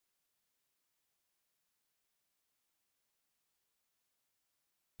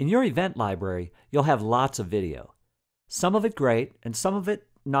In your event library, you'll have lots of video. Some of it great and some of it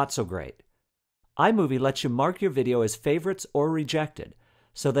not so great. iMovie lets you mark your video as favorites or rejected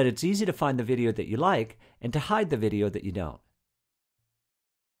so that it's easy to find the video that you like and to hide the video that you don't.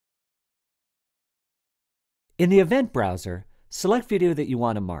 In the event browser, select video that you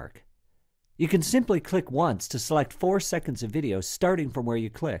want to mark. You can simply click once to select 4 seconds of video starting from where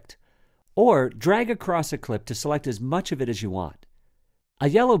you clicked, or drag across a clip to select as much of it as you want. A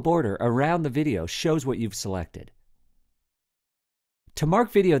yellow border around the video shows what you've selected. To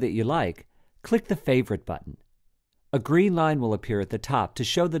mark video that you like, click the Favorite button. A green line will appear at the top to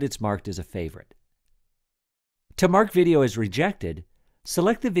show that it's marked as a favorite. To mark video as rejected,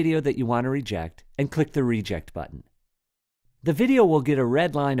 select the video that you want to reject and click the Reject button. The video will get a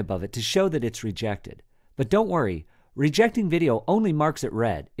red line above it to show that it's rejected, but don't worry, rejecting video only marks it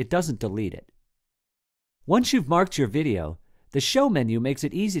red, it doesn't delete it. Once you've marked your video, the Show menu makes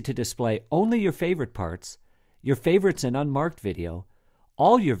it easy to display only your favorite parts, your favorites and unmarked video,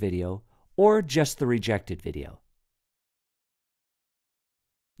 all your video, or just the rejected video.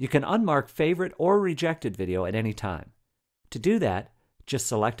 You can unmark favorite or rejected video at any time. To do that, just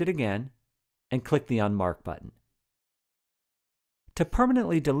select it again and click the Unmark button. To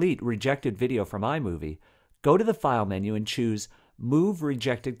permanently delete rejected video from iMovie, go to the File menu and choose Move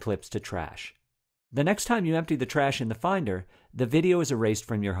Rejected Clips to Trash. The next time you empty the trash in the Finder, the video is erased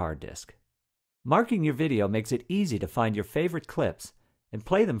from your hard disk. Marking your video makes it easy to find your favorite clips and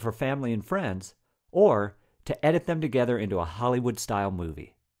play them for family and friends, or to edit them together into a Hollywood-style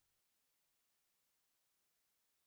movie.